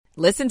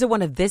Listen to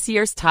one of this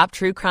year's top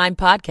true crime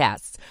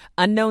podcasts.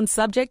 Unknown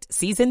Subject,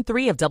 Season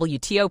 3 of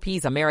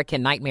WTOP's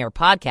American Nightmare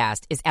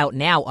podcast is out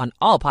now on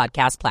all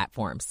podcast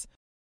platforms.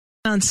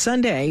 On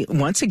Sunday,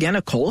 once again,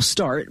 a cold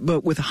start,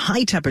 but with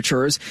high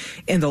temperatures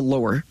in the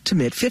lower to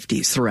mid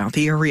 50s throughout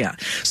the area.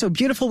 So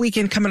beautiful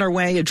weekend coming our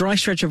way, a dry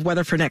stretch of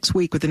weather for next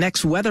week with the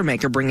next weather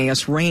maker bringing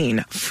us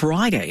rain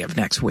Friday of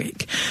next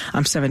week.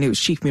 I'm 7 News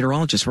Chief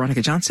Meteorologist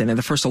Veronica Johnson in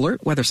the First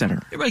Alert Weather Center.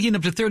 We're waking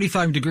up to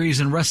 35 degrees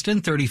in Reston,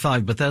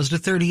 35 Bethesda,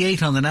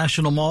 38 on the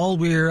National Mall.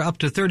 We're up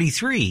to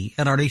 33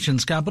 at our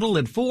nation's capital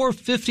at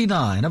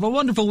 4:59. Have a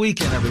wonderful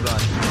weekend,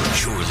 everybody.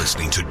 You're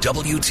listening to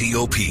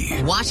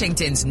WTOP,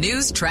 Washington's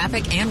news, traffic,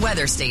 and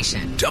weather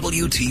station.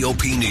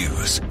 WTOP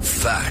News.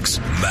 Facts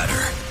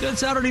matter. Good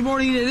Saturday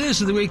morning. It is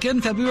the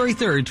weekend, February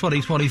 3rd,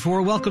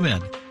 2024. Welcome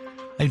in.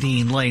 I'm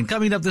Dean Lane.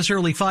 Coming up this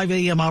early 5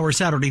 a.m. hour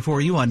Saturday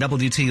for you on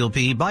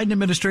WTOP. Biden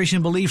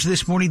administration believes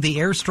this morning the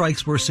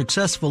airstrikes were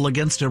successful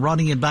against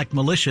Iranian-backed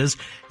militias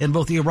in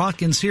both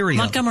Iraq and Syria.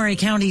 Montgomery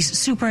County's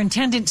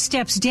superintendent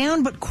steps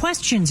down, but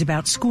questions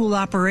about school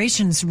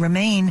operations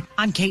remain.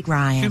 I'm Kate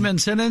Ryan. 2 men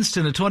sentenced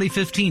in a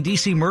 2015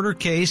 D.C. murder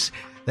case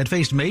that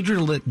faced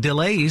major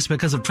delays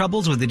because of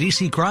troubles with the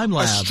D.C. crime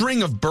lab. A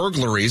string of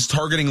burglaries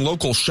targeting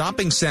local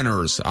shopping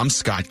centers. I'm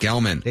Scott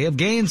Gelman. They have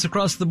gains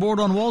across the board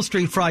on Wall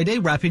Street Friday,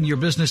 wrapping your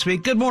business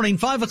week. Good morning,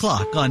 5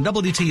 o'clock on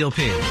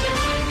WTOP.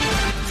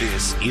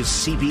 This is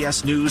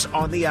CBS News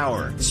on the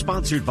Hour,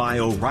 sponsored by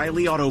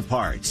O'Reilly Auto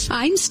Parts.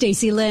 I'm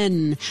Stacey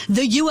Lynn.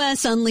 The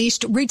U.S.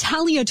 unleashed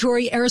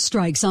retaliatory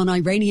airstrikes on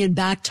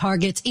Iranian-backed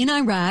targets in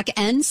Iraq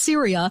and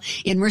Syria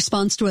in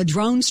response to a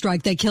drone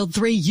strike that killed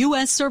 3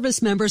 U.S.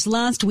 service members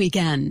last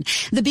weekend.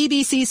 The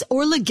BBC's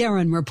Orla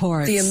Guerin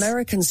reports. The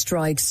American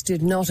strikes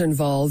did not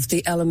involve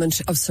the element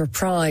of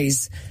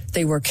surprise.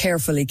 They were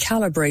carefully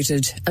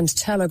calibrated and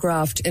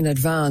telegraphed in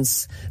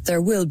advance.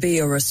 There will be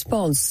a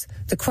response.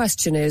 The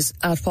question is,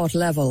 at what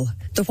level?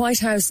 The White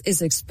House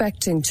is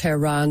expecting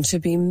Tehran to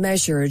be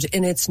measured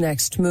in its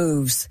next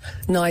moves.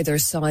 Neither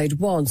side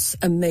wants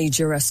a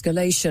major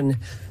escalation,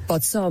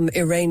 but some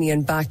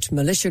Iranian-backed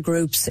militia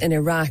groups in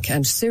Iraq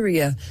and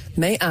Syria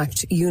may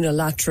act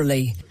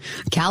unilaterally.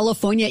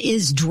 California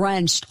is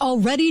drenched,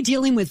 already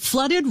dealing with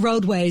flooded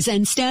roadways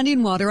and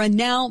standing water, and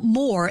now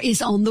more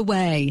is on the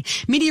way.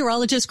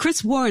 Meteorologist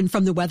Chris Warren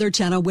from the Weather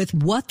Channel with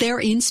what they're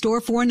in store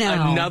for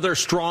now. Another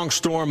strong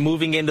storm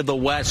moving into the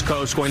West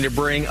Coast, going to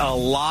bring a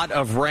lot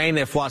of rain.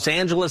 If Los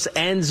Angeles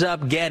ends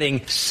up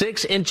getting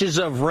 6 inches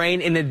of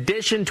rain, in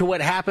addition to what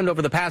happened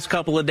over the past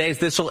couple of days,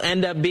 this will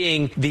end up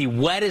being the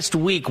wettest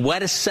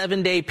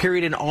 7-day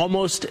period in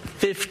almost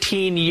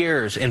 15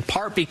 years, in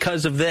part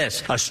because of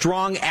this. A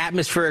strong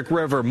atmospheric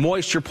river,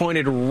 moisture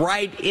pointed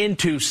right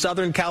into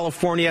Southern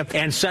California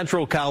and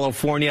Central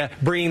California,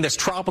 bringing this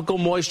tropical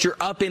moisture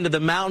up into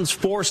the mountains,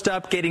 forced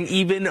up, getting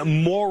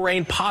even more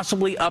rain,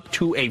 possibly up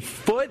to a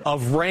foot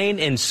of rain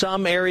in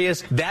some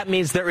areas. That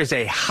means there is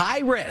a high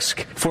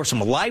risk for some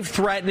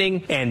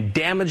life-threatening and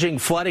damaging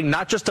flooding.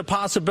 Not just a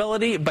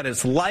possibility, but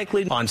it's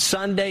likely on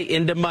Sunday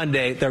into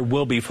Monday there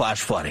will be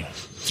flash flooding.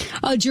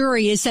 A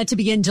jury is set to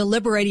begin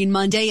deliberating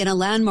Monday in a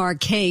landmark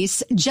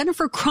case.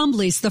 Jennifer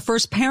Crumbley's the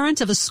first parent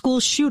of a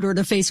school shooter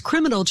to face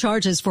criminal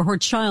charges for her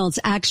child's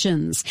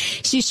actions.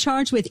 She's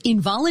charged with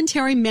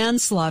involuntary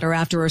manslaughter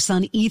after her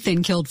son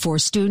Ethan killed 4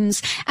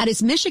 students at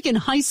his Michigan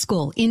high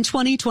school in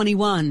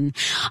 2021.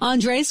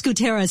 Andres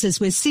Gutierrez is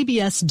with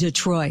CBS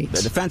Detroit.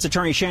 The defense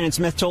attorney Shannon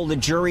Smith told the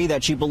jury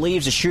that she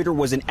believes the shooter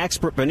was an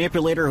expert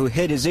manipulator who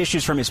hid his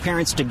issues from his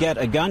parents to get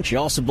a gun. She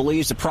also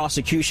believes the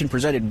prosecution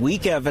presented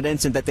weak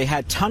evidence and that they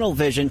had tunnel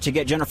vision to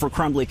get Jennifer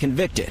Crumbley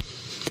convicted.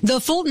 The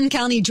Fulton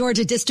County,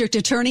 Georgia District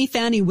Attorney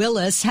Fannie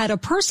Willis had a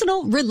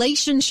personal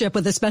relationship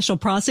with a special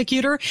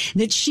prosecutor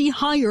that she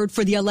hired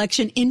for the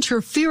election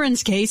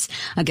interference case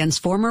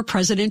against former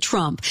President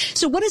Trump.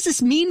 So what does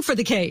this mean for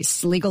the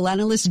case? Legal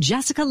analyst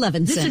Jessica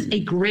Levinson. This is a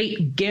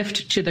great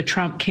gift to the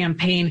Trump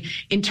campaign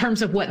in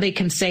terms of what they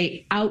can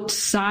say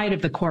outside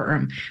of the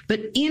courtroom.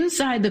 But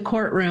inside the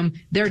courtroom,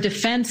 their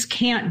defense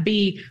can't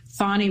be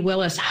Fannie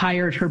Willis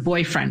hired her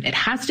boyfriend. It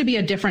has to be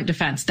a different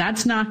defense.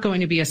 That's not going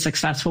to be a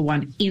successful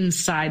one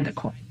inside the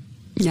court.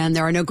 And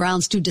there are no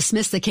grounds to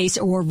dismiss the case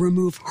or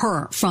remove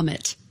her from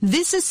it.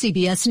 This is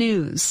CBS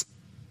News.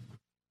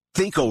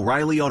 Think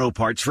O'Reilly Auto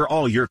Parts for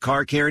all your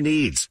car care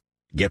needs.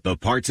 Get the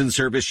parts and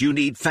service you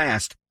need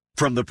fast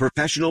from the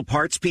professional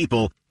parts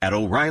people at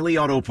O'Reilly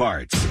Auto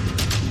Parts.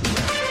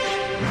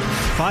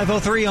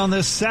 5:03 on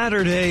this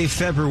Saturday,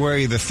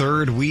 February the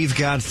 3rd. We've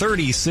got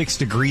 36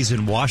 degrees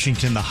in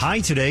Washington. The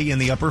high today in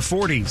the upper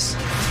 40s.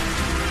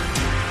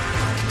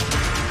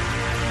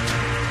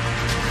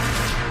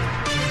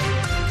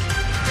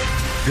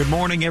 Good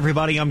morning,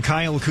 everybody. I'm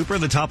Kyle Cooper.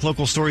 The top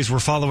local stories we're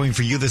following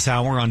for you this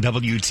hour on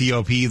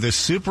WTOP. The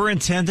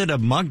superintendent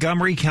of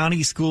Montgomery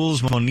County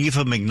Schools,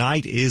 Monifa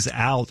McKnight, is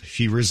out.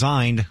 She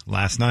resigned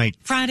last night.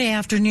 Friday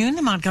afternoon,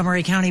 the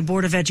Montgomery County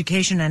Board of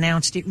Education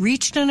announced it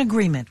reached an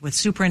agreement with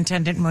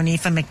Superintendent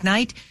Monifa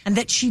McKnight and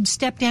that she'd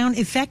step down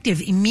effective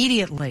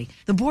immediately.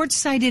 The board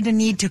cited a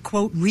need to,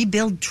 quote,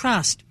 rebuild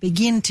trust,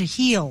 begin to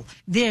heal.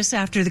 This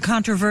after the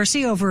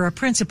controversy over a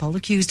principal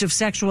accused of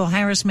sexual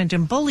harassment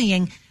and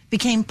bullying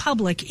became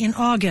public in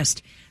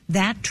August.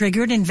 That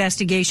triggered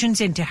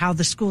investigations into how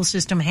the school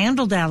system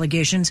handled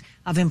allegations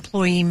of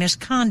employee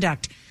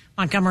misconduct.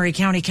 Montgomery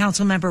County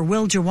Councilmember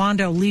Will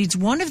Jawando leads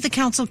one of the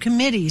council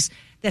committees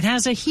that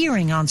has a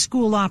hearing on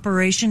school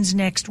operations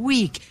next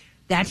week.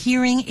 That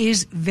hearing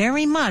is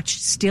very much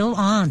still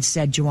on,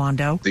 said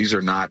Jawando. These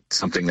are not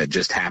something that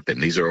just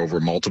happened. These are over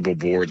multiple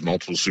boards,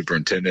 multiple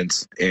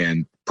superintendents,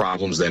 and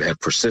problems that have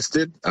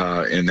persisted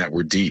and that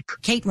were deep.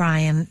 Kate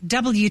Ryan,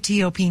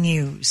 WTOP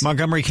News.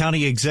 Montgomery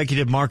County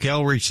Executive Mark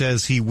Elridge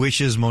says he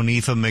wishes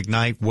Monifa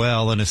McKnight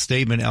well. In a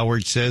statement,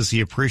 Elridge says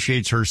he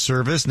appreciates her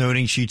service,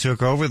 noting she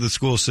took over the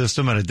school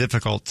system at a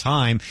difficult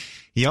time.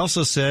 He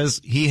also says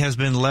he has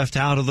been left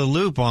out of the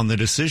loop on the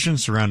decision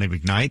surrounding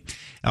McKnight.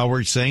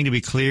 Elridge saying, to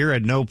be clear,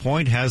 at no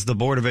point has the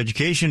Board of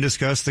Education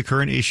discussed the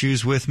current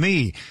issues with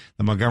me.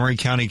 The Montgomery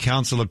County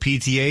Council of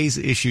PTAs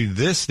issued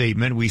this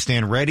statement. We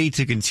stand ready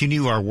to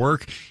continue our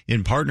work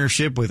in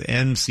partnership with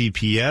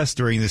MCPS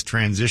during this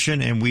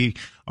transition, and we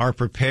are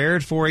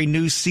prepared for a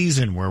new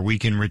season where we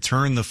can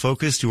return the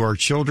focus to our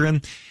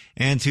children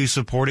and to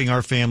supporting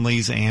our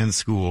families and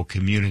school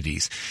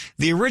communities.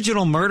 The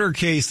original murder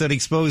case that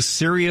exposed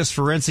serious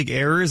forensic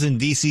errors in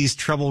D.C.'s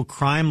Trouble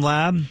Crime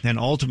Lab and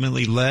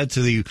ultimately led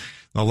to the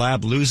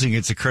lab losing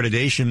its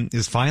accreditation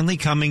is finally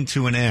coming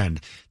to an end.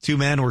 Two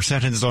men were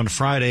sentenced on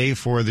Friday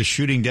for the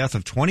shooting death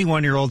of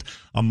 21-year-old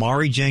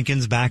Amari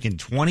Jenkins back in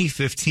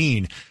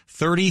 2015.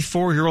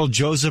 34-year-old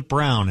Joseph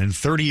Brown and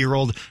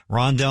 30-year-old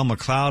Rondell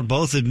McLeod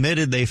both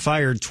admitted they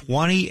fired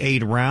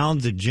 28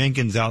 rounds at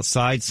Jenkins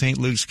outside St.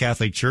 Luke's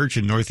Catholic Church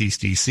in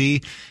Northeast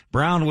D.C.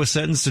 Brown was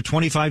sentenced to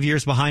 25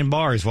 years behind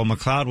bars, while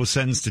McLeod was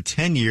sentenced to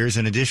 10 years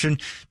in addition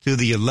to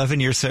the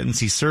 11-year sentence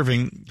he's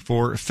serving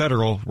for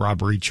federal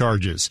robbery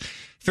charges.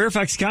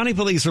 Fairfax County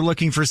Police are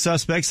looking for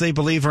suspects they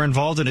believe are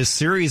involved in a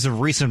series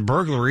of recent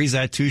burglaries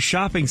at two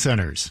shopping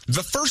centers.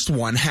 The first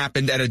one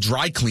happened at a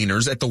dry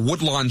cleaners at the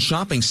Woodlawn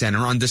Shopping Center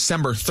on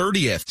December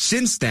 30th.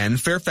 Since then,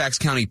 Fairfax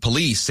County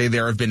Police say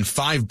there have been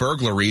 5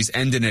 burglaries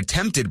and an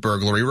attempted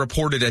burglary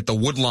reported at the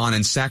Woodlawn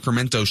and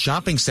Sacramento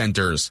shopping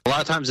centers. A lot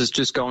of times it's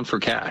just going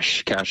for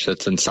cash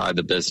that's inside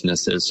the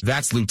businesses.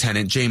 That's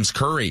Lieutenant James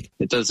Curry.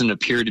 It doesn't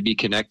appear to be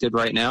connected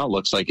right now. It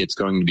looks like it's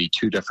going to be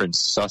 2 different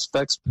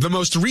suspects. The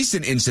most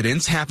recent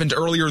incidents happened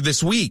earlier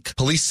this week.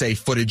 Police say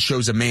footage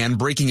shows a man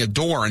breaking a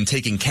door and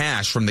taking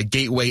cash from the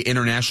Gateway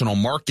International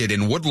Market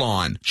in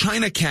Woodlawn.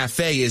 China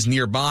Cafe is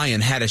nearby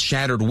and had a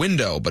shattered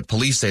window, but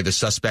police say the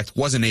suspect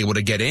wasn't able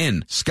to get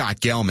in. Scott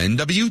Gelman,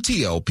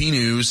 WTOP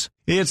News.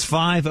 It's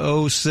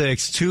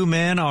 5:06. 2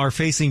 men are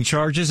facing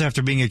charges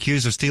after being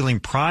accused of stealing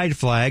pride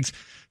flags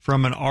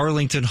from an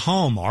Arlington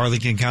home.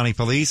 Arlington County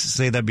Police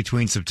say that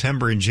between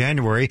September and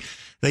January,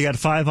 they got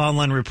 5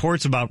 online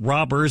reports about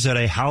robbers at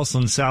a house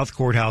on South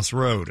Courthouse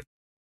Road.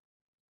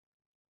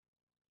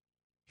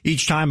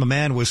 Each time a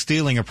man was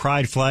stealing a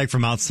pride flag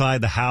from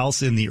outside the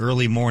house in the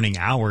early morning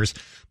hours,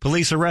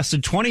 police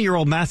arrested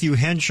 20-year-old Matthew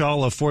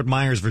Henshaw of Fort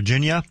Myers,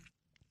 Virginia,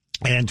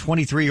 and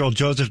 23-year-old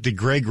Joseph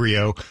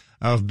DeGregorio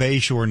of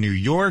Bayshore, New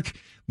York.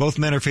 Both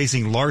men are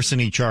facing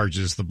larceny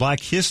charges.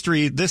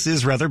 This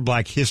is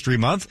Black History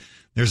Month.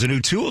 There's a new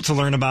tool to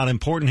learn about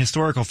important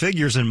historical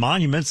figures and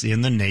monuments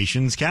in the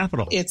nation's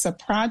capital. It's a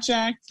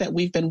project that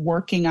we've been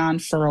working on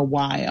for a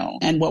while.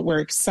 And what we're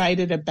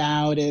excited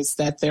about is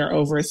that there are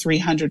over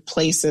 300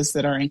 places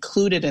that are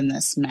included in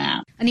this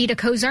map. Anita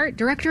Cozart,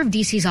 director of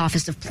DC's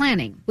Office of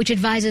Planning, which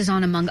advises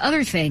on, among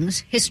other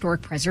things,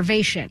 historic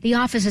preservation. The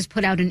office has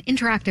put out an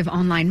interactive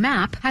online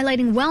map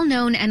highlighting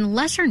well-known and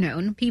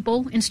lesser-known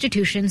people,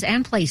 institutions,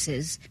 and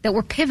places that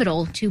were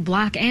pivotal to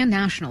Black and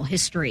national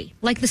history,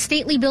 like the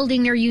stately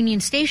building near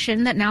Union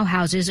Station that now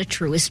houses a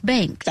Truist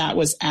Bank. That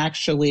was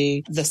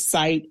actually the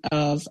site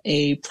of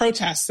a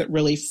protest that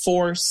really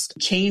forced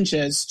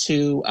changes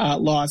to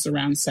laws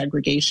around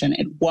segregation.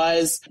 It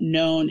was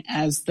known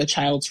as the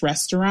Child's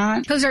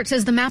Restaurant. Cozart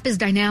says the map is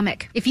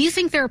dynamic. If you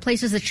think there are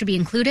places that should be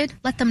included,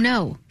 let them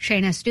know.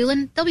 Shane S.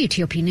 Doolin,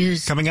 WTOP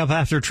News. Coming up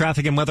after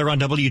traffic and weather on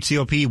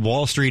WTOP,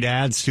 Wall Street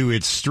adds to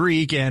its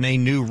streak and a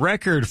new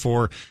record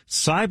for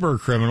cyber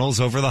criminals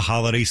over the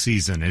holiday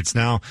season. It's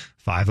now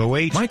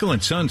 5:08. Michael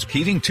 & Son's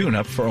heating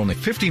tune-up for only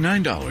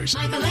 $59.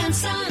 Michael &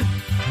 Son.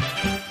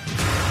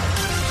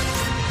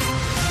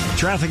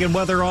 Traffic and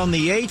weather on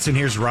the 8s, and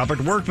here's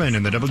Robert Workman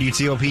in the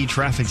WTOP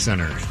Traffic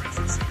Center.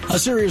 A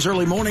serious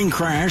early morning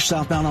crash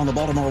southbound on the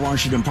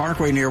Baltimore-Washington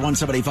Parkway near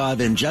 175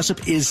 in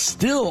Jessup is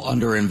still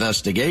under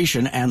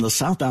investigation, and the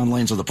southbound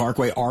lanes of the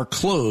parkway are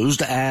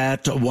closed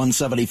at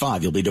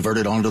 175. You'll be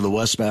diverted onto the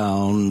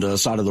westbound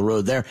side of the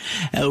road there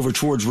over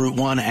towards Route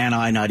 1 and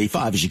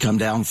I-95 as you come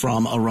down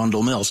from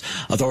Arundel Mills.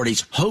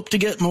 Authorities hope to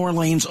get more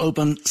lanes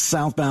open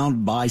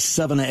southbound by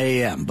 7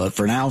 a.m., but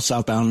for now,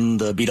 southbound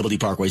BWD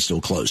Parkway is still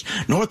closed.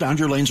 Northbound,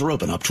 your lanes are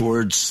open up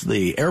towards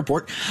the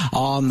airport.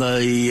 On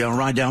the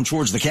ride down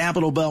towards the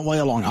Capitol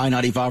Beltway along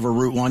I-95 or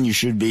Route 1, you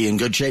should be in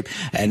good shape,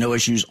 and no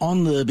issues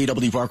on the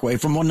BWD Parkway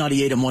from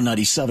 198 and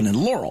 197 in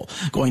Laurel,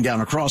 going down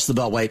across the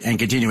Beltway and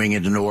continuing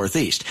into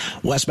Northeast.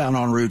 Westbound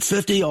on Route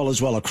 50, all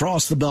is well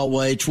across the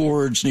Beltway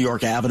towards New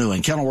York Avenue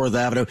and Kenilworth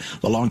Avenue.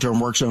 The long-term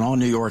work zone on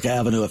New York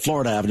Avenue at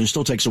Florida Avenue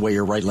still takes away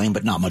your right lane,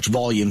 but not much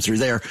volume through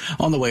there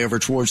on the way over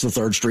towards the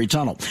 3rd Street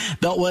Tunnel.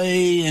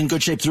 Beltway in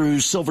good shape through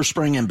Silver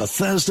Spring and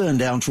Bethesda and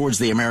down towards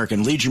the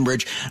American Legion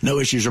Bridge. No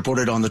issues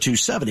reported on the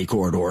 270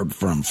 corridor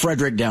from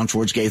Frederick down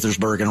towards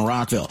Gaithersburg and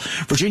Rockville.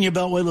 Virginia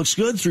Beltway looks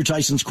good through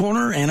Tyson's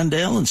Corner,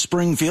 Annandale, and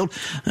Springfield.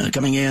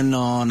 Coming in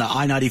on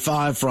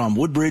I-95 from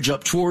Woodbridge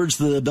up towards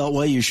the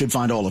Beltway, you should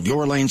find all of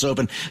your lanes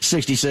open.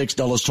 66,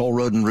 Dulles Toll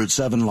Road and Route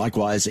 7,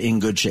 likewise in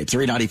good shape.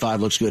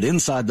 395 looks good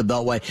inside the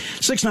Beltway.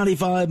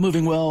 695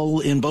 moving well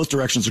in both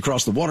directions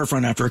across the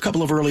waterfront after a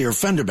couple of earlier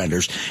fender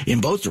benders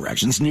in both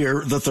directions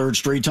near the 3rd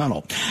Street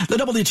Tunnel. The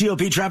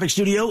WTOP Traffic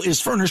Studio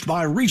is furnished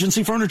by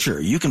Regency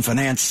Furniture. You can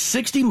finance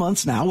 60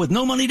 months now with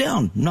no money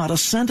down, not a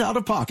cent out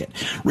of pocket.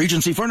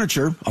 Regency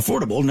Furniture,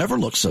 affordable, never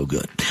looks so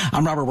good.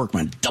 I'm Robert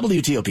Workman,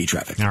 WTOP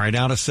Traffic. All right,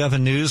 now to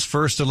 7 News.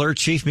 First Alert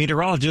Chief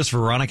Meteorologist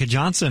Veronica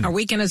Johnson. Our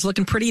weekend is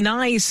looking pretty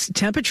nice.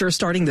 Temperature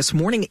starting this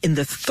morning in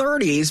the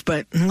 30s,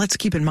 but let's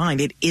keep in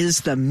mind it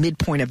is the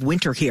midpoint of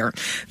winter here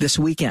this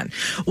weekend.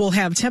 We'll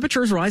have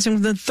temperatures rising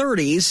from the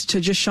 30s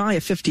to just shy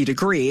of 50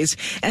 degrees.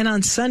 And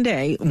on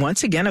Sunday,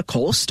 once again, a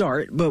cold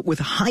start, but with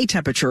high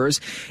temperatures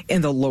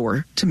in the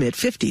lower to mid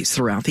 50s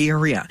throughout the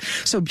area.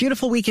 So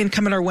beautiful weekend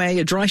coming our way.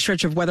 A dry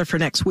stretch of weather for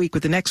next week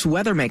with the next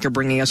weather maker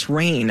bringing us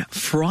rain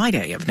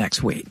Friday of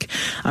next week.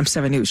 I'm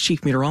 7 News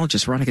Chief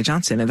Meteorologist Veronica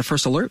Johnson in the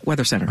First Alert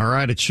Weather Center. All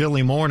right, a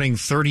chilly morning,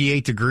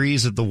 38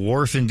 degrees at the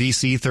Wharf in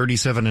D.C.,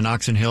 37 in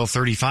Oxon Hill,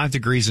 35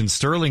 degrees in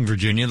Sterling,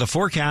 Virginia. The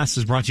forecast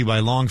is brought to you by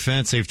Long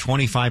Fence. Save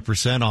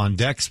 25% on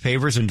decks,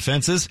 pavers, and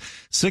fences.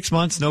 6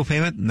 months, no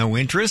payment, no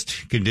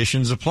interest.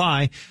 Conditions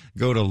apply.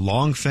 Go to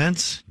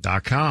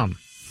longfence.com.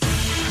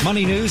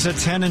 Money news at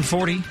 10 and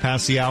 40,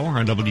 past the hour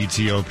on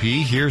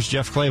WTOP. Here's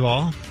Jeff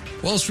Clayball.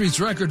 Wall Street's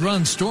record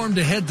run stormed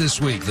ahead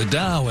this week. The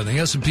Dow and the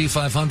S&P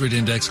 500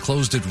 index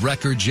closed at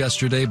records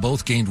yesterday.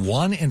 Both gained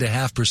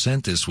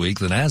 1.5% this week.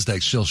 The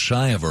Nasdaq still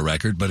shy of a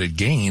record, but it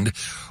gained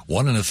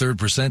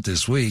 1.33%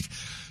 this week.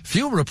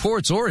 Few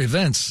reports or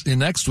events in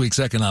next week's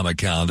economic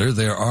calendar.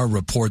 There are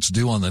reports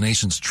due on the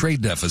nation's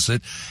trade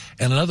deficit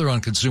and another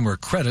on consumer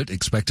credit,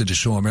 expected to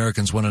show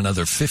Americans want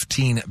another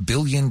 $15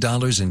 billion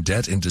in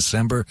debt in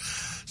December.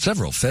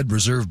 Several Fed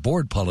Reserve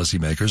Board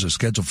policymakers are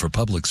scheduled for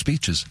public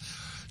speeches.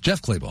 Jeff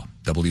Clayball,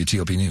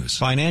 WTOP News.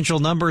 Financial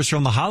numbers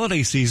from the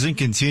holiday season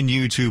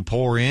continue to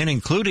pour in,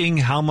 including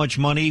how much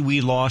money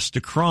we lost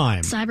to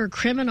crime. Cyber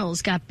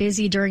criminals got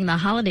busy during the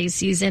holiday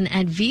season,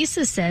 and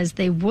Visa says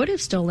they would have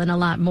stolen a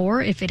lot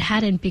more if it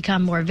hadn't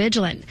become more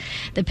vigilant.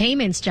 The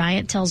payments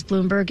giant tells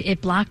Bloomberg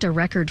it blocked a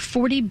record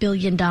 $40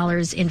 billion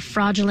in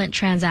fraudulent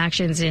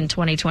transactions in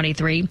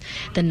 2023.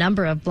 The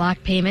number of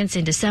blocked payments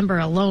in December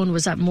alone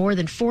was up more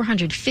than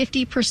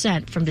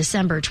 450% from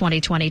December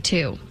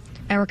 2022.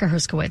 Erica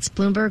Herskowitz,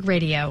 Bloomberg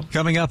Radio.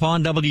 Coming up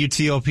on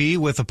WTOP,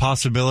 with the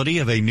possibility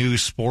of a new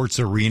sports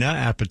arena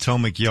at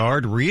Potomac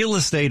Yard, real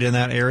estate in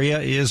that area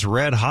is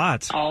red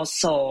hot. All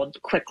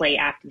sold quickly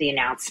after the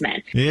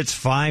announcement. It's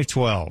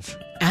 5:12.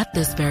 At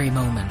this very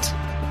moment,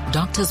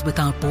 Doctors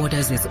Without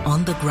Borders is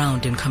on the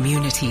ground in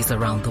communities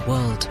around the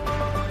world,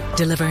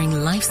 delivering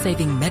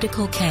life-saving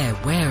medical care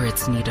where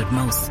it's needed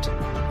most.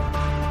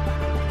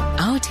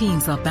 Our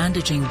teams are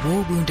bandaging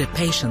war-wounded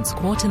patients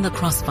caught in the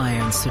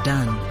crossfire in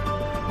Sudan,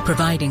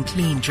 providing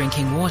clean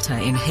drinking water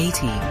in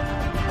Haiti,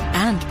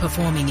 and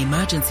performing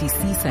emergency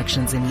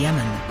C-sections in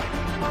Yemen.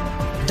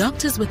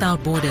 Doctors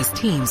Without Borders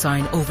teams are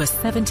in over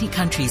 70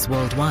 countries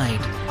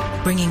worldwide,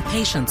 bringing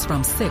patients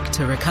from sick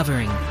to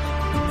recovering,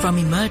 from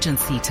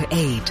emergency to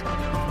aid,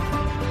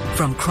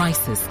 from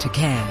crisis to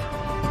care.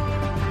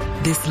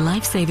 This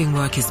life-saving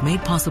work is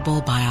made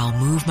possible by our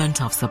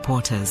movement of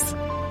supporters,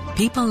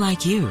 people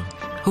like you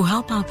who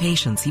help our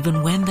patients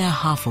even when they're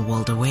half a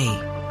world away.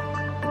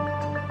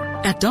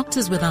 At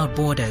Doctors Without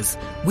Borders,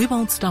 we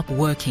won't stop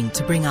working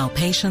to bring our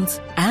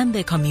patients and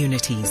their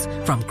communities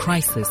from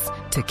crisis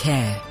to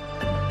care.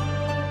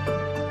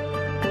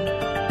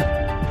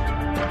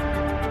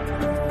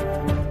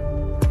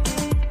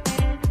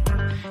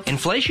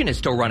 Inflation is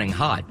still running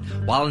hot,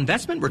 while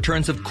investment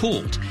returns have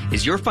cooled.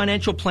 Is your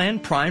financial plan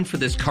primed for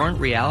this current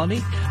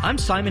reality? I'm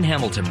Simon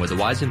Hamilton with the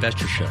Wise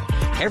Investor Show.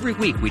 Every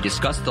week, we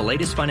discuss the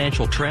latest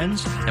financial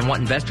trends and what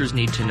investors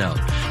need to know.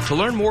 To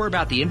learn more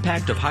about the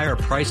impact of higher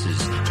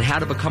prices and how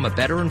to become a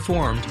better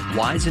informed,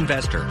 wise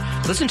investor,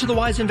 listen to The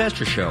Wise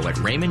Investor Show at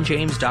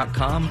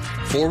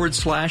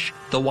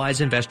raymondjames.com/The Wise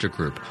Investor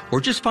Group,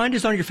 or just find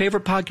us on your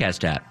favorite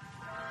podcast app.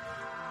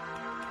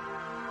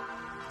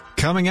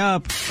 Coming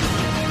up,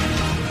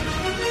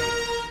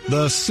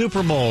 the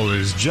Super Bowl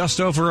is just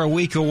over a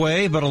week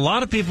away, but a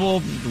lot of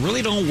people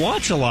really don't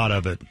watch a lot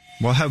of it.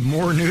 We'll have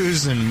more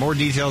news and more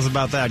details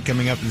about that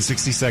coming up in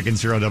 60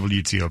 seconds here on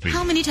WTOP.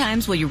 How many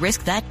times will you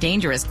risk that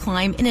dangerous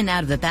climb in and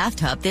out of the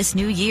bathtub this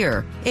new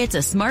year? It's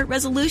a smart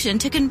resolution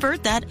to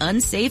convert that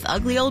unsafe,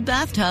 ugly old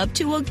bathtub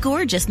to a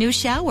gorgeous new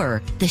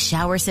shower. The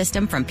shower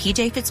system from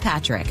PJ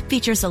Fitzpatrick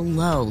features a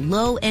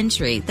low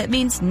entry that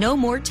means no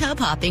more tub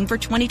hopping for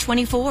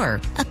 2024.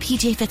 A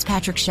PJ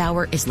Fitzpatrick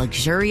shower is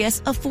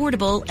luxurious,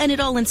 affordable, and it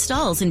all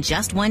installs in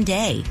just one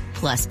day.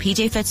 Plus,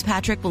 PJ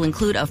Fitzpatrick will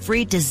include a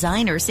free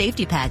designer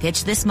safety package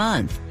this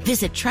month.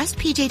 Visit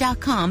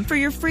trustpj.com for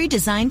your free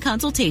design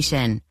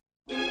consultation.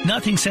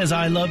 Nothing says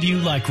I love you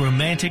like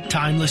romantic,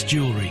 timeless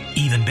jewelry.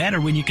 Even better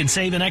when you can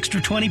save an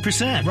extra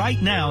 20%.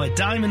 Right now at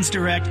Diamonds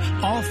Direct,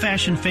 all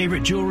fashion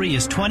favorite jewelry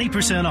is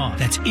 20% off.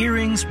 That's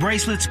earrings,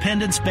 bracelets,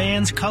 pendants,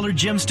 bands, colored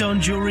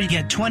gemstone jewelry.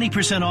 Get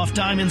 20% off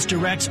Diamonds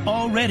Direct's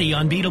already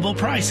unbeatable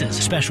prices.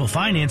 Special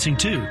financing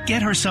too.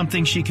 Get her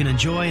something she can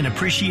enjoy and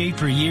appreciate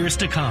for years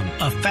to come.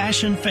 A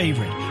fashion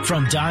favorite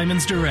from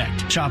Diamonds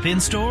Direct. Shop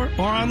in-store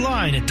or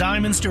online at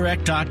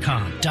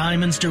diamondsdirect.com.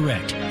 Diamonds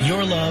Direct.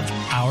 Your love,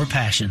 our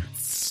passion.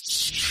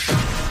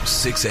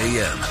 6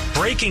 a.m.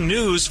 Breaking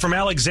news from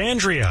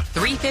Alexandria.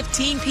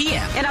 3:15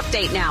 p.m. An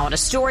update now on a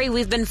story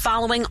we've been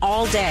following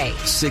all day.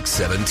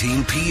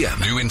 6:17 p.m.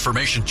 New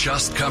information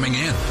just coming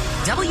in.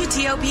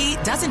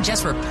 WTOP doesn't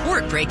just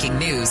report breaking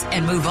news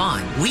and move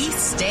on. We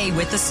stay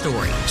with the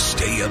story.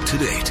 Stay up to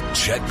date.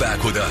 Check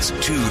back with us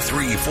 2,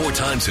 3, 4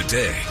 times a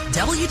day.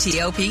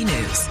 WTOP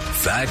News.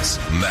 Facts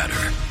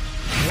matter.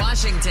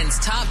 Washington's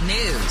top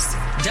news.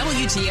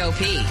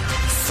 WTOP.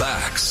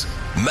 Facts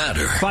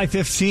matter.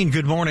 5:15.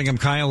 Good morning. I'm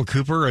Kyle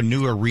Cooper. A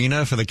new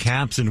arena for the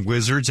Caps and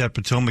Wizards at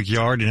Potomac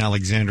Yard in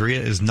Alexandria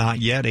is not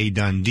yet a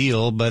done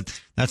deal,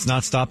 but that's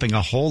not stopping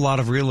a whole lot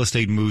of real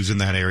estate moves in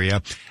that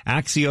area.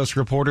 Axios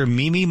reporter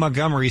Mimi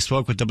Montgomery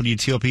spoke with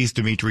WTOP's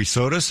Dimitri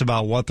Sotis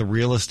about what the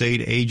real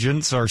estate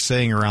agents are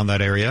saying around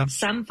that area.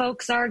 Some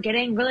folks are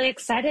getting really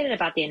excited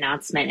about the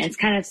announcement. It's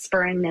kind of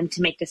spurring them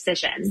to make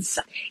decisions.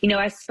 You know,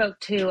 I spoke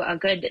to a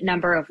good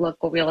number of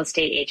local real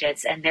estate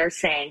agents, and they're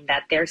saying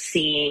that they're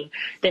seeing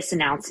this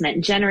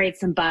announcement generate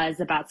some buzz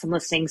about some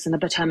listings in the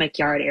Potomac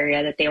Yard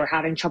area that they were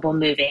having trouble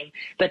moving,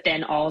 but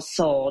then all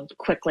sold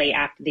quickly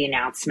after the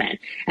announcement.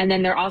 And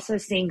then they're also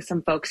seeing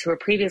some folks who were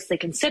previously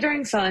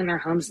considering selling their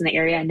homes in the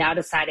area and now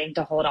deciding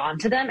to hold on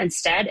to them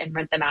instead and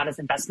rent them out as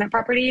investment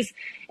properties.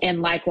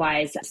 And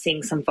likewise,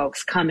 seeing some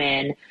folks come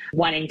in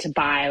wanting to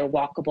buy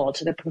walkable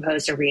to the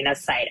proposed arena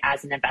site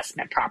as an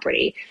investment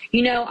property.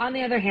 You know, on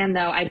the other hand,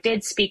 though, I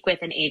did speak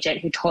with an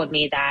agent who told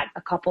me that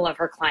a couple of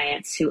her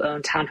clients who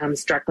own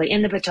townhomes directly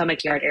in the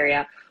Potomac Yard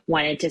area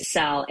wanted to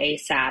sell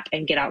ASAP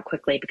and get out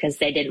quickly because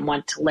they didn't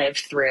want to live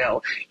through,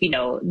 you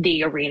know,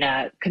 the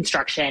arena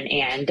construction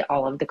and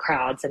all of the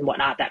crowds and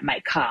whatnot that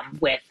might come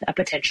with a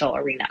potential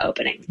arena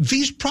opening.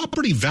 These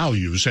property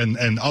values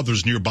and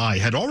others nearby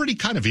had already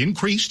kind of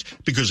increased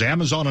because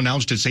Amazon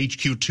announced its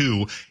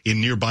HQ2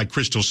 in nearby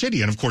Crystal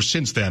City. And of course,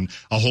 since then,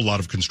 a whole lot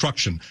of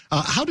construction.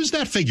 How does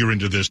that figure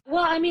into this?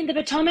 Well, I mean, the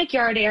Potomac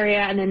Yard area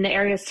and then the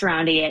areas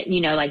surrounding it, you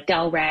know, like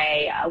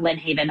Delray, Lynn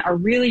Haven are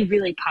really,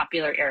 really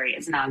popular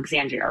areas in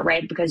Alexandria,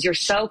 right? Because you're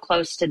so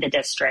close to the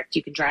district,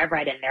 you can drive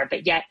right in there,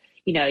 but yet,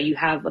 you know, you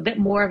have a bit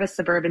more of a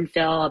suburban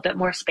feel, a bit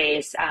more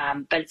space,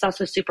 but it's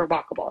also super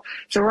walkable.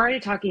 So we're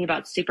already talking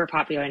about super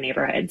popular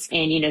neighborhoods.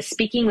 And, you know,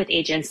 speaking with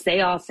agents,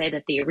 they all say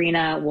that the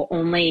arena will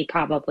only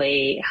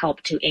probably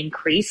help to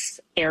increase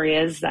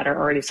areas that are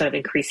already sort of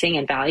increasing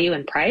in value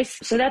and price.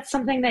 So that's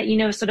something that, you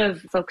know, sort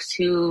of folks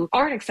who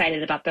aren't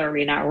excited about the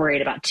arena are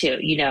worried about too.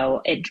 You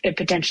know, it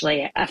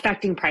potentially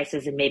affecting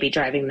prices and maybe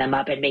driving them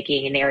up and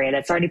making an area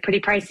that's already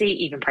pretty pricey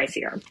even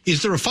pricier.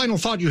 Is there a final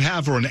thought you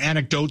have or an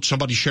anecdote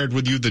somebody shared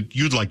with you that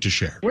you'd like to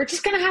share? We're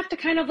just going to have to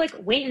kind of like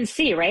wait and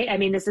see, right? I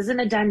mean, this isn't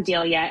a done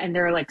deal yet. And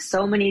there are like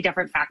so many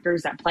different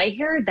factors at play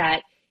here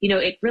that, you know,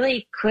 it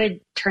really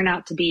could turn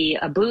out to be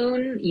a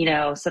boon, you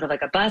know, sort of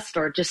like a bust,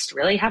 or just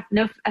really have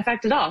no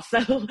effect at all.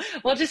 So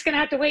we're just going to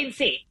have to wait and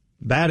see.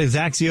 That is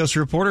Axios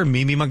reporter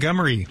Mimi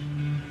Montgomery.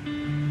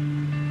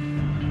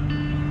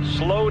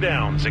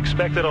 Slowdowns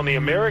expected on the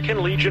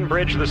American Legion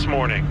Bridge this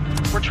morning.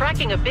 We're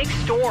tracking a big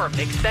storm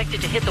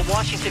expected to hit the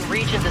Washington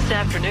region this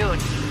afternoon.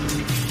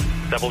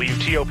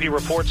 WTOP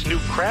reports new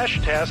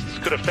crash tests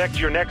could affect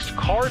your next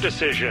car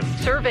decision.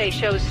 Survey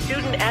shows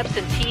student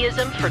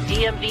absenteeism for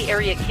DMV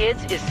area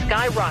kids is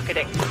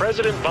skyrocketing.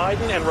 President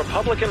Biden and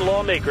Republican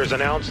lawmakers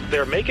announced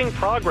they're making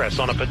progress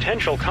on a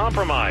potential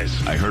compromise.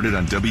 I heard it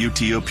on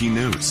WTOP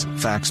News.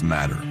 Facts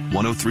matter.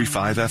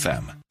 103.5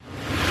 FM.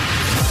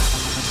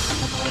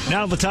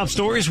 Now the top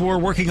stories we're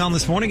working on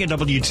this morning at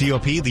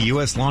WTOP. The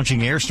U.S. launching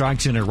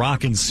airstrikes in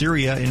Iraq and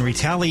Syria in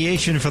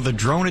retaliation for the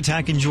drone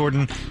attack in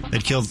Jordan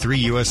that killed 3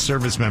 U.S.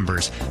 service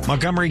members.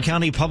 Montgomery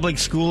County Public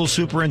School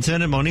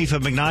Superintendent Monifa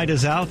McKnight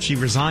is out. She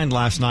resigned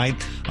last night.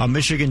 A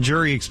Michigan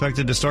jury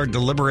expected to start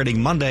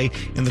deliberating Monday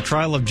in the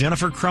trial of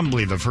Jennifer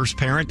Crumbly, the first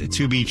parent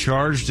to be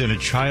charged in a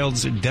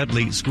child's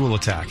deadly school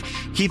attack.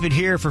 Keep it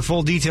here for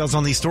full details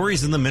on these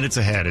stories in the minutes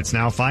ahead. It's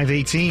now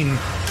 5:18.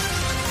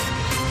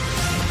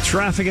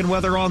 Traffic and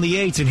weather on the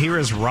 8th, and here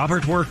is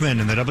Robert Workman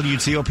in the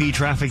WTOP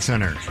Traffic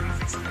Center.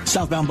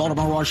 Southbound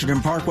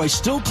Baltimore-Washington Parkway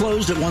still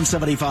closed at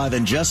 175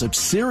 in Jessup.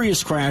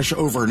 Serious crash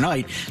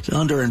overnight.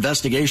 Under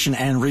investigation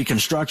and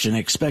reconstruction.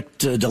 Expect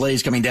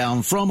delays coming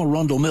down from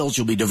Arundel Mills.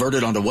 You'll be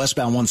diverted onto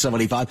westbound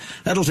 175.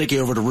 That'll take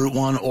you over to Route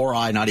 1 or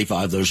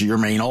I-95. Those are your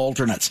main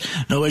alternates.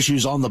 No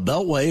issues on the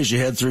Beltway as you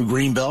head through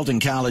Greenbelt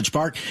and College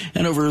Park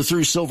and over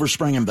through Silver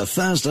Spring and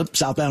Bethesda.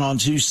 Southbound on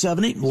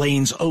 270,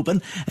 lanes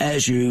open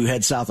as you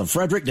head south of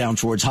Frederick down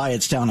towards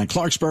Hyattstown and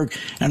Clarksburg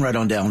and right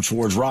on down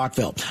towards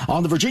Rockville.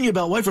 On the Virginia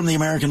Beltway from the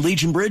American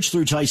Legion Bridge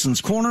through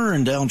Tyson's Corner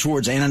and down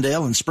towards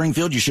Annandale and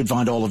Springfield, you should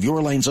find all of your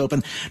lanes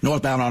open.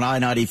 Northbound on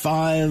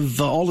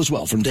I-95, all as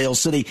well from Dale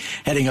City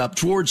heading up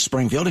towards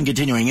Springfield and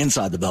continuing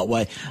inside the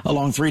Beltway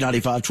along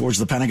 395 towards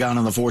the Pentagon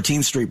and the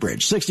 14th Street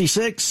Bridge.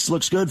 66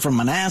 looks good from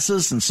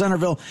Manassas and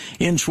Centerville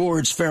in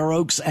towards Fair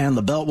Oaks and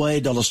the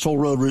Beltway. Dulles Toll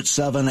Road, Route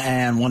 7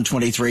 and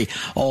 123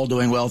 all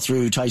doing well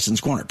through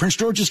Tyson's Corner. Prince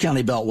George's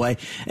County Beltway,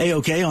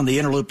 A-OK on the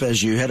inner loop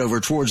as you head over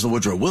towards the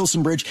Woodrow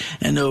Wilson Bridge,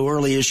 and no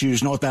early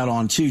issues northbound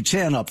on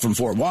 210 up from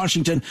Fort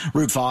Washington,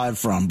 Route 5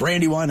 from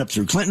Brandywine up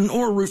through Clinton,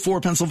 or Route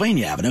 4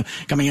 Pennsylvania Avenue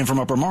coming in from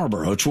Upper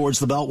Marlboro towards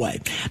the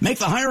Beltway. Make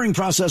the hiring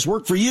process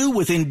work for you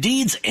with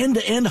Indeed's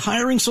end-to-end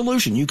hiring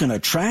solution. You can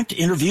attract,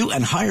 interview,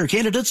 and hire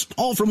candidates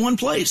all from one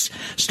place.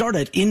 Start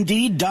at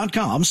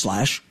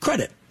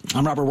Indeed.com/credit.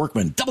 I'm Robert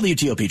Workman,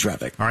 WTOP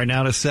Traffic. All right,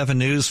 now to 7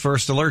 News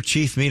First Alert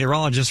Chief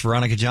Meteorologist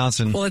Veronica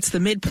Johnson. Well, it's the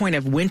midpoint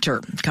of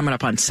winter coming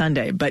up on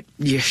Sunday, but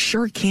you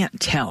sure can't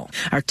tell.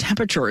 Our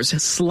temperatures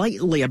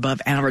slightly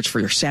above average for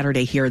your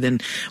Saturday here, then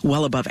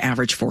well above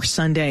average for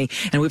Sunday.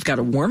 And we've got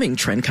a warming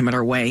trend coming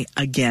our way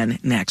again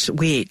next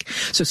week.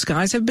 So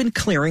skies have been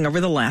clearing over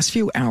the last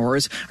few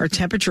hours. Our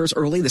temperatures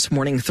early this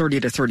morning, 30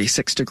 to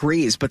 36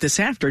 degrees. But this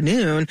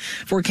afternoon,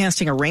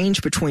 forecasting a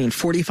range between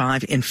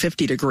 45 and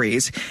 50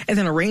 degrees. And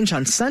then a range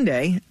on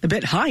Sunday, a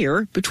bit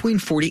higher, between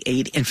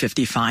 48 and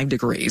 55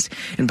 degrees.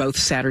 And both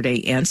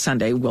Saturday and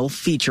Sunday will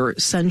feature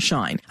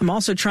sunshine. I'm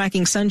also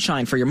tracking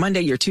sunshine for your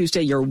Monday, your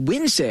Tuesday, your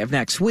Wednesday of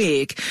next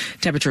week.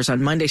 Temperatures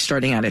on Monday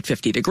starting out at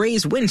 50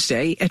 degrees,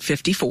 Wednesday at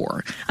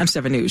 54. I'm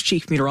 7 News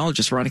Chief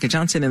Meteorologist Veronica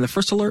Johnson in the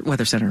First Alert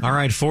Weather Center. All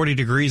right, 40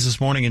 degrees this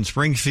morning in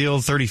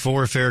Springfield,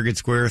 34 Farragut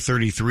Square,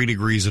 33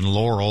 degrees in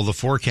Laurel. The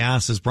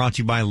forecast is brought to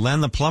you by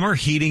Len the Plumber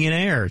Heating and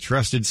Air.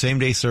 Trusted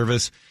same-day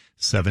service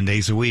 7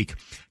 days a week.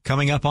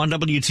 Coming up on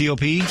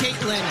WTOP.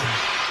 Caitlin,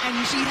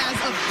 and she has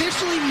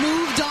officially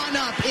moved on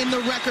up in the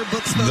record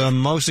books. The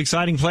most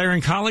exciting player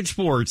in college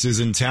sports is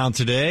in town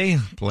today,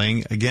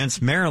 playing against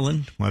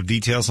Maryland. We'll have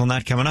details on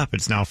that coming up.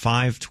 It's now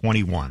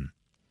 5:21.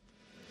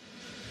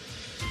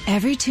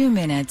 Every 2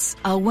 minutes,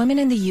 a woman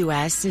in the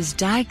U.S. is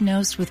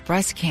diagnosed with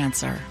breast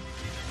cancer.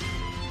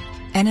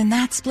 And in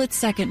that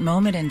split-second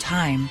moment in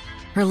time,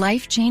 her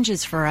life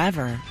changes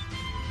forever.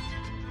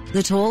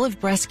 The toll of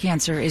breast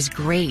cancer is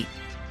great.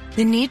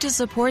 The need to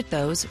support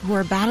those who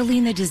are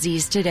battling the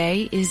disease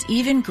today is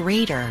even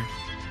greater.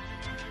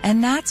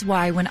 And that's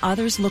why when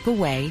others look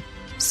away,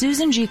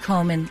 Susan G.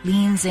 Komen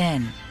leans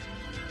in.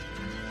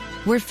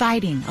 We're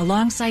fighting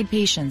alongside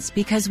patients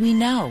because we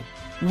know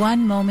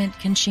one moment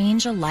can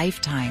change a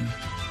lifetime.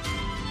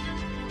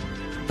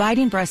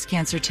 Fighting breast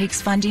cancer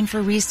takes funding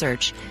for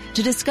research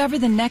to discover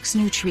the next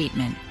new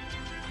treatment,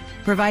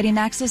 providing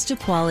access to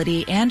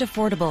quality and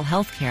affordable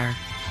health care,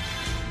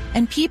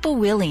 and people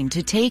willing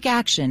to take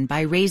action by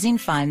raising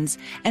funds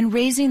and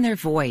raising their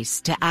voice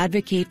to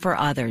advocate for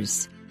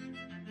others.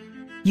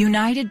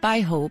 United by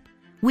hope,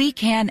 we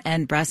can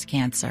end breast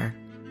cancer.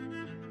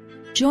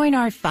 Join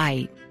our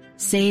fight.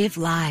 Save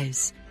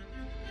lives.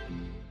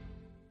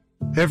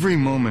 Every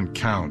moment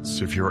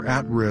counts if you're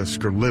at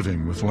risk or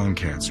living with lung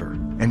cancer.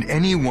 And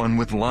anyone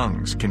with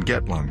lungs can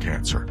get lung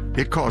cancer.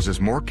 It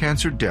causes more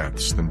cancer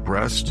deaths than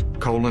breast,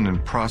 colon,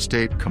 and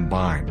prostate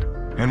combined.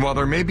 And while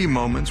there may be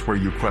moments where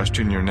you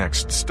question your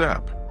next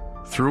step,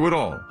 through it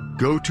all,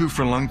 Go-To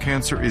for Lung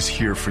Cancer is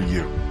here for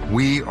you.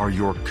 We are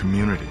your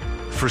community.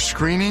 For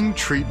screening,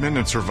 treatment,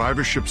 and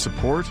survivorship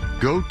support,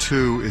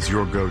 Go-To is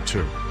your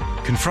go-to.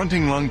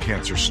 Confronting lung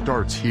cancer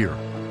starts here.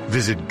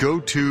 Visit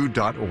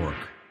goto.org.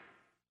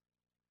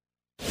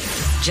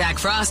 Jack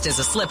Frost is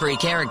a slippery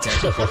character.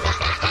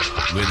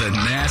 With a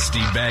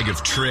nasty bag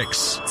of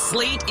tricks.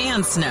 sleet,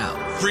 and snow.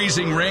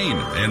 Freezing rain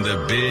and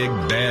the big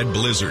bad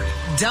blizzard.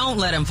 Don't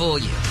let them fool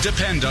you.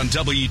 Depend on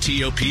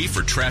WTOP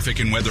for traffic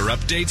and weather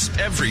updates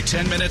every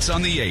 10 minutes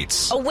on the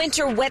 8s. A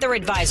winter weather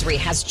advisory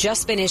has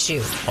just been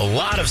issued. A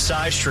lot of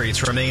side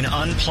streets remain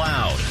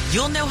unplowed.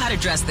 You'll know how to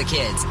dress the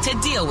kids to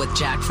deal with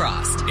Jack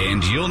Frost.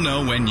 And you'll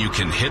know when you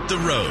can hit the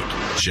road,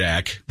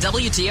 Jack.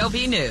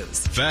 WTOP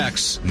News.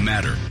 Facts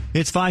matter.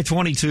 It's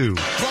 5:22.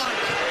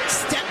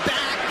 Step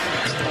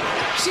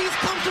back. She's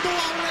comfortable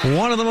already.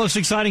 One of the most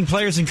exciting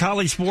players in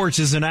college sports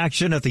is in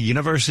action at the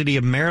University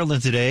of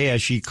Maryland today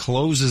as she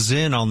closes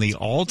in on the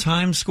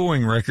all-time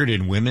scoring record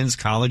in women's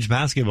college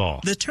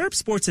basketball. The Terp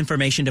Sports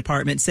Information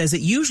Department says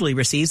it usually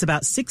receives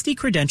about 60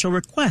 credential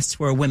requests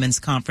for a women's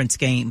conference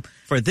game.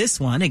 For this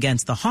one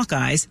against the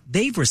Hawkeyes,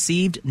 they've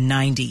received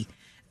 90.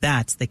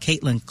 That's the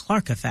Caitlin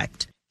Clark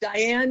effect.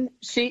 Diane,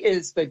 she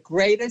is the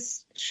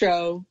greatest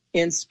show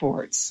in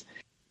sports.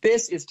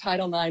 This is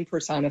Title IX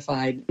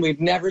personified.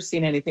 We've never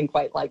seen anything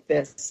quite like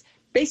this.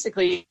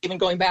 Basically, even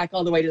going back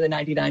all the way to the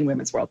 99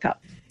 Women's World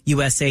Cup.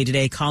 USA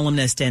Today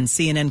columnist and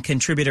CNN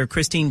contributor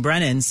Christine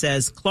Brennan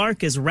says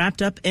Clark is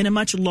wrapped up in a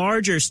much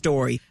larger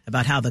story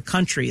about how the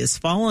country has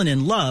fallen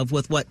in love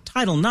with what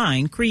Title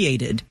IX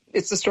created.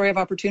 It's the story of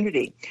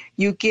opportunity.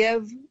 You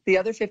give the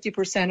other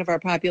 50% of our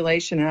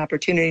population an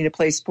opportunity to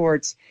play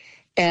sports,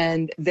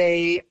 and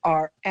they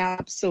are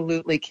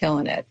absolutely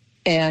killing it.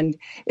 And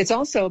it's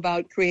also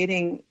about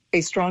creating a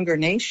stronger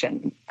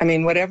nation. I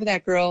mean, whatever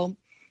that girl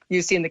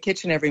you see in the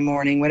kitchen every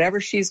morning, whatever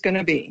she's going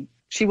to be,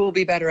 she will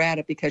be better at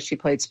it because she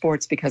played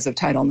sports because of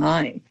Title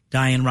IX.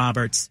 Diane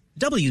Roberts,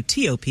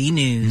 WTOP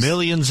News.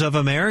 Millions of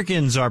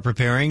Americans are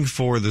preparing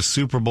for the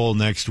Super Bowl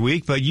next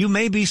week, but you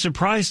may be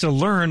surprised to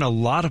learn a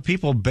lot of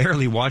people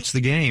barely watch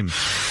the game.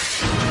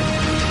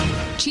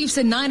 Chiefs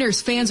and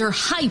Niners fans are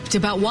hyped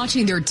about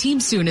watching their team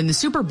soon in the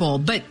Super Bowl.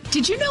 But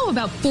did you know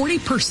about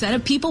 40%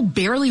 of people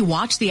barely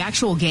watch the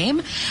actual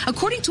game?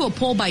 According to a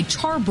poll by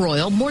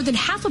Charbroil, more than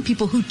half of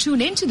people who tune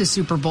into the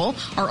Super Bowl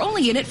are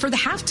only in it for the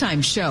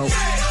halftime show,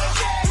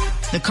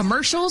 the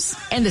commercials,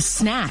 and the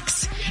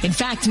snacks. In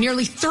fact,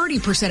 nearly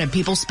 30% of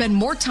people spend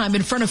more time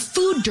in front of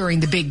food during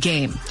the big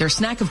game. Their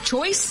snack of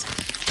choice?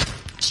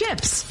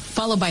 Chips,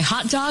 followed by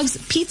hot dogs,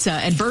 pizza,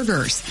 and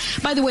burgers.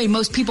 By the way,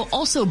 most people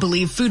also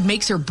believe food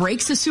makes or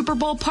breaks a Super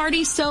Bowl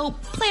party, so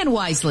plan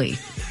wisely.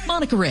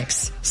 Monica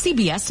Ricks,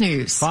 CBS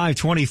News.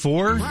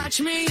 5:24.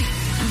 Watch me.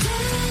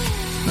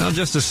 Now,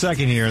 just a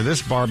second here.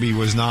 This Barbie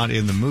was not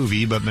in the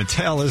movie, but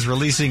Mattel is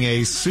releasing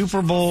a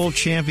Super Bowl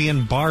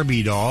champion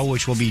Barbie doll,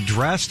 which will be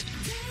dressed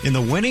in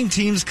the winning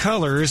team's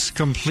colors,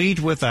 complete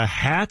with a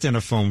hat and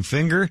a foam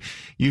finger.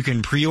 You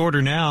can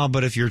pre-order now,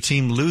 but if your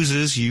team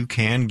loses, you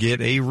can get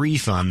a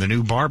refund. The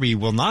new Barbie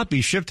will not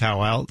be shipped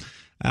out,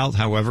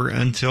 however,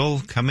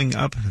 until coming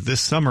up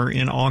this summer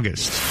in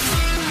August.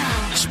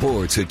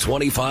 Sports at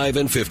 25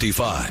 and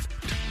 55.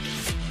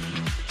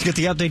 To get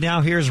the update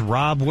now, here's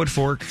Rob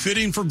Woodfork.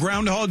 Fitting for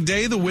Groundhog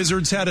Day, the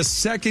Wizards had a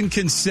second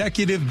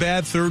consecutive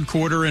bad third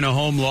quarter in a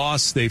home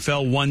loss. They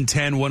fell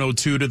 110-102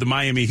 to the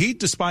Miami Heat,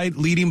 despite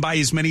leading by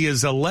as many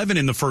as 11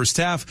 in the first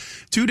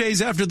half. 2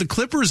 days after the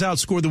Clippers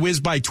outscored the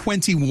Wiz by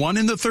 21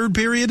 in the third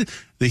period,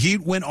 the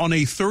Heat went on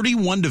a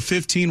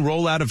 31-15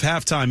 rollout of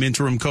halftime.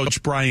 Interim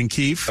coach Brian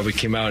Keefe. We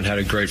came out and had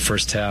a great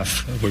first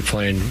half. We're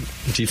playing,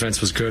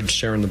 defense was good,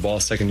 sharing the ball.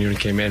 Second unit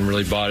came in,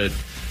 really bought it.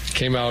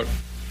 Came out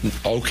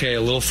okay,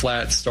 a little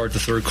flat start the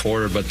third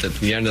quarter, but at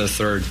the end of the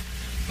third,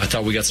 I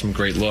thought we got some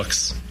great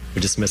looks. We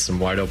just missed some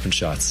wide open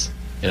shots.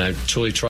 And I truly trust